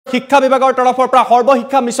শিক্ষা বিভাগৰ তৰফৰ পৰা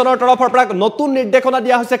সৰ্বশিক্ষা মিছনৰ তৰফৰ পৰা নতুন নিৰ্দেশনা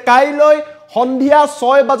দিয়া হৈছে কাইলৈ সন্ধিয়া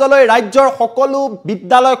 6 বজালৈ ৰাজ্যৰ সকলো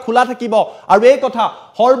বিদ্যালয় খোলা থাকিব আৰু এই কথা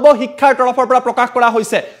সৰ্বশিক্ষাৰ তৰফৰ পৰা প্ৰকাশ কৰা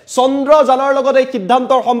হৈছে চন্দ্ৰযানৰ লগত এই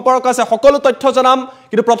সিদ্ধান্তৰ সম্পৰ্ক আছে সকলো তথ্য জনাম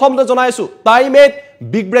কিন্তু প্ৰথমতে জনাইছো time at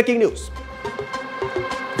big breaking news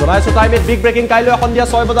জনাইছো টাইম এট বিগ ব্ৰেকিং কাইলৈ সন্ধিয়া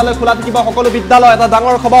 6 বজালৈ খোলা থাকিব সকলো বিদ্যালয় এটা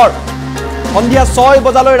ডাঙৰ খবৰ সন্ধিয়া 6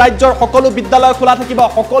 বজালৈ ৰাজ্যৰ সকলো বিদ্যালয় খোলা থাকিব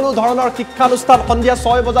সকলো ধৰণৰ শিক্ষানুষ্ঠান সন্ধিয়া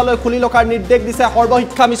 6 বজালৈ খুলি লকাৰ নিৰ্দেশ দিছে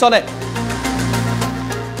সৰ্বশিক্ষা মিছনে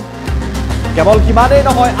কেৱল কিমানেই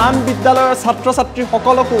নহয় আন বিদ্যালয়ৰ ছাত্ৰ ছাত্ৰী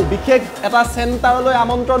সকলকো বিশেষ এটা চেণ্টাৰলৈ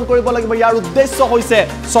আমন্ত্ৰণ কৰিব লাগিব ইয়াৰ উদ্দেশ্য হৈছে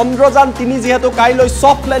চন্দ্ৰযান 3 যেহেতু কাইলৈ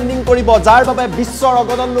সফট লেণ্ডিং কৰিব যাৰ বাবে বিশ্বৰ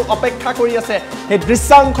অগণন লোক অপেক্ষা কৰি আছে এই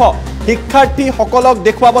দৃশ্যাংশ শিক্ষাৰ্থী সকলক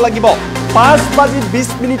দেখুৱাব লাগিব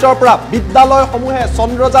 5:20 পৰা বিদ্যালয়সমূহে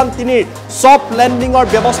চন্দ্ৰযান 3ৰ সফট লেণ্ডিংৰ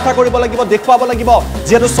ব্যৱস্থা কৰিব লাগিব দেখুৱাব লাগিব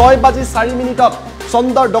যেহেতু 6:04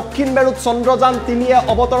 চন্দ্ৰৰ দক্ষিণ মেৰুত চন্দ্ৰযান 3য়ে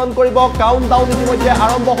অৱতৰণ কৰিব কাউণ্টডাউন ইতিমধ্যে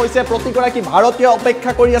আৰম্ভ হৈছে প্ৰতিগৰাকী ভাৰতীয়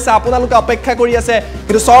অপেক্ষা কৰি আছে আপোনালোকে অপেক্ষা কৰি আছে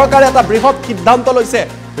কিন্তু চৰকাৰে এটা বৃহৎ সিদ্ধান্ত লৈছে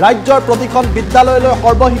ৰাজ্যৰ প্ৰতিখন বিদ্যালয়লৈ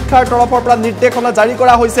সৰ্বশিক্ষাৰ তৰফৰ পৰা নিৰ্দেশনা জাৰি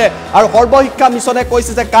কৰা হৈছে আৰু সৰ্বশিক্ষা মিছনে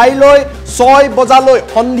কৈছে যে কাইলৈ 6 বজালৈ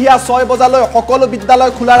সন্ধিয়া 6 বজালৈ সকলো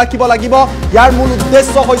বিদ্যালয় খোলা ৰাখিব লাগিব ইয়াৰ মূল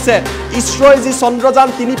উদ্দেশ্য হৈছে ইছৰোই যি চন্দ্ৰযান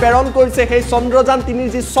 3 প্ৰেৰণ কৰিছে সেই চন্দ্ৰযান 3ৰ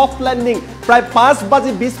যি সফট লেণ্ডিং প্ৰায়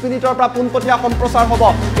 5:20 পৰা পোনপটীয়া সম্প্ৰচাৰ হ'ব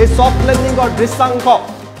এই সফট লেণ্ডিংৰ দৃশ্যাংশ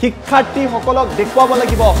শিক্ষাৰ্থী সকলক দেখুৱাব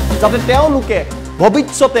লাগিব যাতে তেওঁলোকে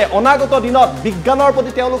ভৱিষ্যতে অনাগত দিনত বিজ্ঞানৰ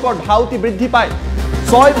প্ৰতি তেওঁলোকৰ ধাউতি বৃদ্ধি পায়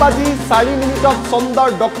 6:04 চন্দ্ৰৰ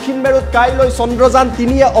দক্ষিণ মেৰুত কাইলৈ চন্দ্ৰযান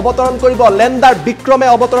 3য়ে অৱতৰণ কৰিব লেণ্ডাৰ বিক্ৰমে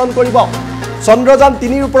অৱতৰণ কৰিব চন্দ্ৰযান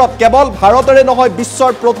 3ৰ ওপৰত কেৱল ভাৰতৰে নহয়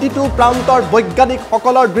বিশ্বৰ প্ৰতিটো প্ৰান্তৰ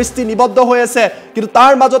বৈজ্ঞানিকসকলৰ দৃষ্টি নিবদ্ধ হৈ আছে কিন্তু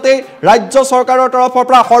তাৰ মাজতে ৰাজ্য চৰকাৰৰ তৰফৰ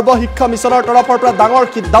পৰা সৰ্বশিক্ষা মিছনৰ তৰফৰ পৰা ডাঙৰ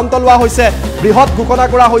সিদ্ধান্ত লোৱা হৈছে বৃহৎ ঘোষণা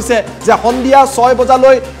কৰা হৈছে যে সন্ধিয়া 6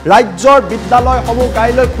 বজালৈ ৰাজ্যৰ বিদ্যালয়সমূহ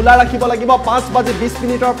কাইলৈ খোলা ৰাখিব লাগিব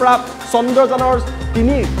 5:20 পৰা চন্দ্ৰযানৰ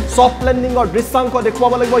 3 সফট লেণ্ডিংৰ দৃশ্যাংশ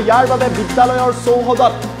দেখুৱাব লাগিব ইয়াৰ বাবে বিদ্যালয়ৰ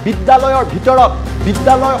চৌহদত বিদ্যালয়ৰ ভিতৰত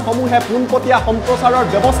বিদ্যালয়সমূহে পোনপটীয়া সম্প্ৰচাৰৰ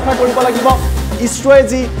ব্যৱস্থা কৰিব লাগিব ইছৰোৱে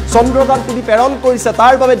যি চন্দ্ৰযান 3 প্ৰেৰণ কৰিছে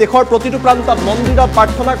তাৰ বাবে দেশৰ প্ৰতিটো প্ৰান্তত মন্দিৰত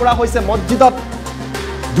প্ৰাৰ্থনা কৰা হৈছে মছজিদত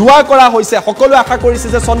দুৱা কৰা হৈছে সকলোৱে আশা কৰিছে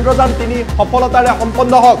যে চন্দ্ৰযান 3 সফলতাৰে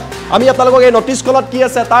সম্পন্ন হওক আমি আপোনালোকক এই নটিছখনত কি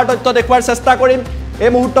আছে তাৰ তথ্য দেখুৱাৰ চেষ্টা কৰিম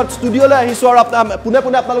এই মুহূৰ্তত ষ্টুডিঅ'লৈ আহিছো আৰু পুনে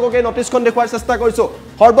আপোনালোকক এই নটিছখন দেখুৱাৰ চেষ্টা কৰিছো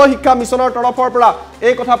সৰ্বশিক্ষা মিছনৰ তৰফৰ পৰা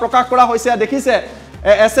এই কথা প্ৰকাশ কৰা হৈছে দেখিছে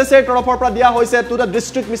এছএছএৰ তৰফৰ পৰা দিয়া হৈছে to the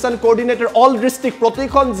district mission coordinator all district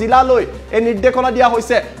প্ৰতিখন জিলালৈ এই নিৰ্দেশনা দিয়া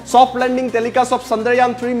হৈছে soft landing telecast of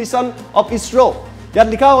Chandrayaan 3 mission of ISRO ইয়াত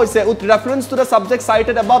লিখা হৈছে with reference to the subject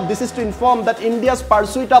cited above this is to inform that India's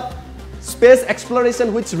pursuit of space exploration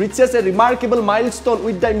which reaches a remarkable milestone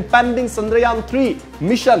with the impending Chandrayaan 3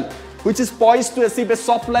 mission which is poised to achieve a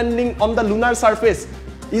soft landing on the lunar surface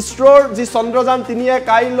ইছৰোৰ যি চন্দ্ৰযান 3য়ে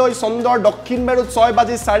কাইলৈ চন্দ্ৰৰ দক্ষিণ মেৰুত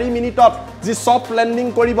 6:04 যি soft landing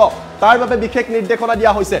কৰিব তাৰ বাবে বিশেষ নিৰ্দেশনা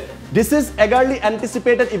দিয়া হৈছে This is eagerly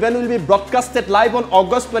anticipated event will be broadcasted live on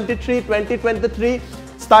August 23, 2023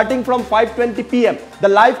 starting from 5:20 p.m.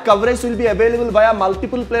 The live coverage will be available via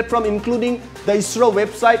multiple platforms including the ISRO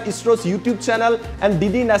website, ISRO's YouTube channel and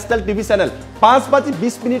DD National TV channel.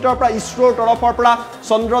 5:20 পৰা ইছৰোৰ তৰফৰ পৰা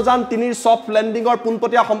Chandrayaan 3ৰ soft লেণ্ডিংৰ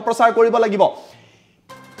পোনপটীয়া সম্প্ৰচাৰ কৰিব লাগিব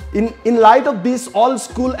In light of this, all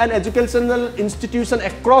school and educational institutions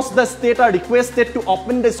across the state are requested to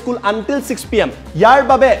open the school until 6 p.m. ইয়াৰ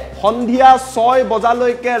বাবে সন্ধিয়া 6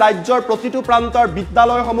 বজালৈকে ৰাজ্যৰ প্ৰতিটো প্ৰান্তৰ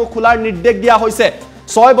বিদ্যালয়সমূহ খোলাৰ নিৰ্দেশ দিয়া হৈছে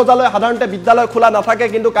 6 বজালৈ সাধাৰণতে বিদ্যালয় খোলা নাথাকে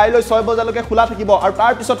কিন্তু কাইলৈ 6 বজালৈকে খোলা থাকিব আৰু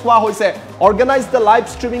তাৰ পিছত কোৱা হৈছে organize the live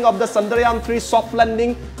streaming of the Chandrayaan 3 soft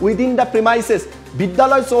landing within the premises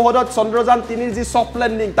বিদ্যালয় চৌহদত চন্দ্ৰযান 3ৰ যি সফট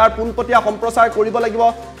লেণ্ডিং তাৰ পোনপটীয়া সম্প্ৰচাৰ কৰিব লাগিব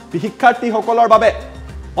শিক্ষাৰ্থীসকলৰ বাবে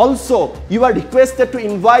Also, you are requested to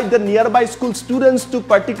invite the nearby school students to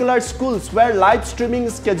particular schools where live streaming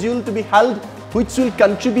is scheduled to be held, which will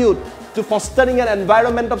contribute to fostering an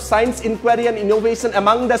environment of science inquiry and innovation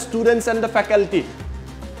among the students and the faculty.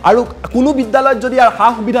 আৰু কোনো বিদ্যালয়ত যদি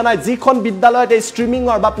R সুবিধা নাই যিখন বিদ্যালয়ত এই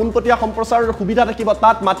স্ট্ৰিমিংৰ বা পোনপটীয়া সম্প্ৰচাৰৰ সুবিধা থাকিব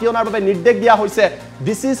তাত মাতি অনাৰ বাবে নিৰ্দেশ দিয়া হৈছে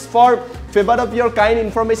This is for favor of your kind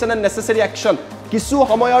information and necessary action. কিছু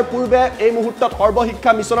সময়ৰ পূৰ্বে এই মুহূৰ্তত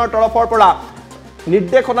সৰ্বশিক্ষা মিছনৰ তৰফৰ পৰা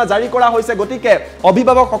নিৰ্দেশনা জাৰি কৰা হৈছে গতিকে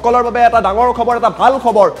অভিভাৱকসকলৰ বাবে এটা ডাঙৰ খবৰ এটা ভাল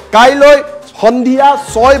খবৰ কাইলৈ সন্ধিয়া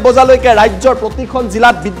 6 বজালৈকে ৰাজ্যৰ প্ৰতিখন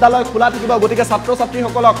জিলাত বিদ্যালয় খোলা থাকিব গতিকে ছাত্ৰ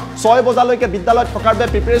ছাত্ৰীসকলক 6 বজালৈকে বিদ্যালয়ত থকাৰ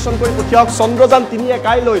বাবে প্ৰিপাৰেচন কৰি পঠিয়াওক চন্দ্ৰযান 3য়ে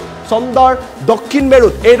কাইলৈ চন্দ্ৰৰ দক্ষিণ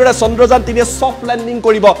মেৰুত এইদৰে চন্দ্ৰযান 3য়ে সফট লেণ্ডিং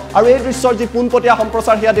কৰিব আৰু এই দৃশ্যৰ যি পোনপটীয়া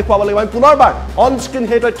সম্প্ৰচাৰ হিয়া দেখুৱাব লাগিব আমি পুনৰবাৰ অন স্ক্ৰীন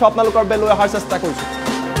সেই তথ্য আপোনালোকৰ বাবে লৈ অহাৰ চেষ্টা কৰিছো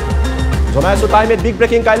জনাইছো টাইমে বিগ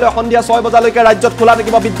ব্ৰেকিং কাইলৈ সন্ধিয়া 6 বজালৈকে ৰাজ্যত খোলা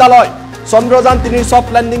থাকিব বিদ্যালয় চন্দ্ৰযান 3 সফট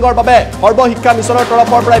লেণ্ডিঙৰ বাবে সৰ্বশিক্ষা মিছনৰ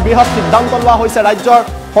তৰফৰ পৰা বৃহৎ সিদ্ধান্ত লোৱা হৈছে ৰাজ্যৰ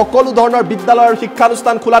সকলো ধৰণৰ বিদ্যালয়ৰ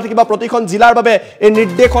শিক্ষানুষ্ঠান খোলা থাকিব প্ৰতিখন জিলাৰ বাবে এই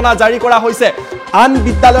নিৰ্দেশনা জাৰি কৰা হৈছে আন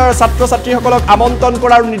বিদ্যালয়ৰ ছাত্ৰ ছাত্ৰীসকলক আমন্ত্ৰণ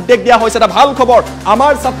কৰাৰ নিৰ্দেশ দিয়া হৈছে এটা ভাল খবৰ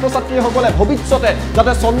আমাৰ ছাত্ৰ ছাত্ৰীসকলে ভৱিষ্যতে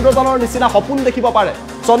যাতে চন্দ্ৰযানৰ নিচিনা সপোন দেখিব পাৰে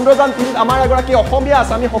চন্দ্ৰযান 3 আমাৰ এগৰাকী অসমীয়া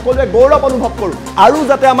আছে আমি সকলোৱে গৌৰৱ অনুভৱ কৰোঁ আৰু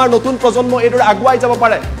যাতে আমাৰ নতুন প্ৰজন্ম এইদৰে আগুৱাই যাব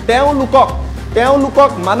পাৰে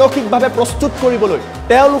তেওঁলোকক মানসিকভাৱে প্ৰস্তুত কৰিবলৈ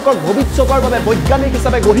তেওঁলোকক ভৱিষ্যতৰ বাবে বৈজ্ঞানিক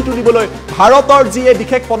হিচাপে গঢ়ি তুলিবলৈ ভাৰতৰ যি এই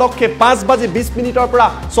বিশেষ পদক্ষেপ 5:20 পৰা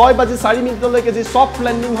 6:04 যি সফট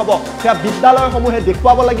লেণ্ডিং হ'ব সেয়া বিদ্যালয়সমূহে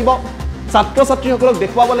দেখুৱাব লাগিব ছাত্ৰ ছাত্ৰীসকলক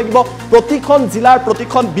দেখুৱাব লাগিব প্ৰতিখন জিলাৰ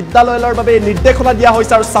প্ৰতিখন বিদ্যালয়ৰ বাবে এই নিৰ্দেশনা দিয়া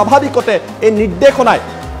হৈছে আৰু স্বাভাৱিকতে এই নিৰ্দেশনাই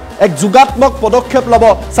এক যোগাত্মক পদক্ষেপ ল'ব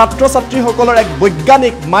ছাত্ৰ ছাত্ৰীসকলৰ এক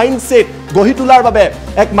বৈজ্ঞানিক মাইণ্ডছেট গঢ়ি তোলাৰ বাবে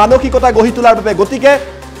এক মানসিকতা গঢ়ি তোলাৰ বাবে গতিকে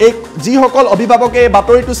এই যিসকল অভিভাৱকে এই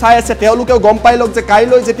বাতৰিটো চাই আছে তেওঁলোকেও গম পাই লওক যে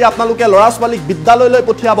কাইলৈ যেতিয়া আপোনালোকে ল'ৰা ছোৱালীক বিদ্যালয়লৈ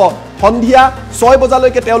পঠিয়াব সন্ধিয়া 6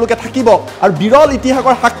 বজালৈকে তেওঁলোকে থাকিব আৰু বিৰল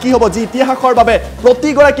ইতিহাসৰ সাক্ষী হ'ব যি ইতিহাসৰ বাবে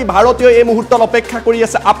প্ৰতিগৰাকী ভাৰতীয় এই মুহূৰ্তত অপেক্ষা কৰি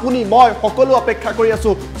আছে আপুনি মই সকলো অপেক্ষা কৰি আছো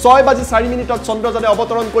 6:04 চন্দ্ৰযানে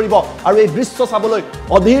অৱতৰণ কৰিব আৰু এই দৃশ্য চাবলৈ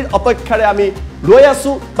অধীৰ অপেক্ষাৰে আমি ৰৈ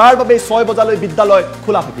আছো তাৰ বাবে 6 বজালৈ বিদ্যালয়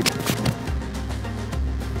খোলা থাকিব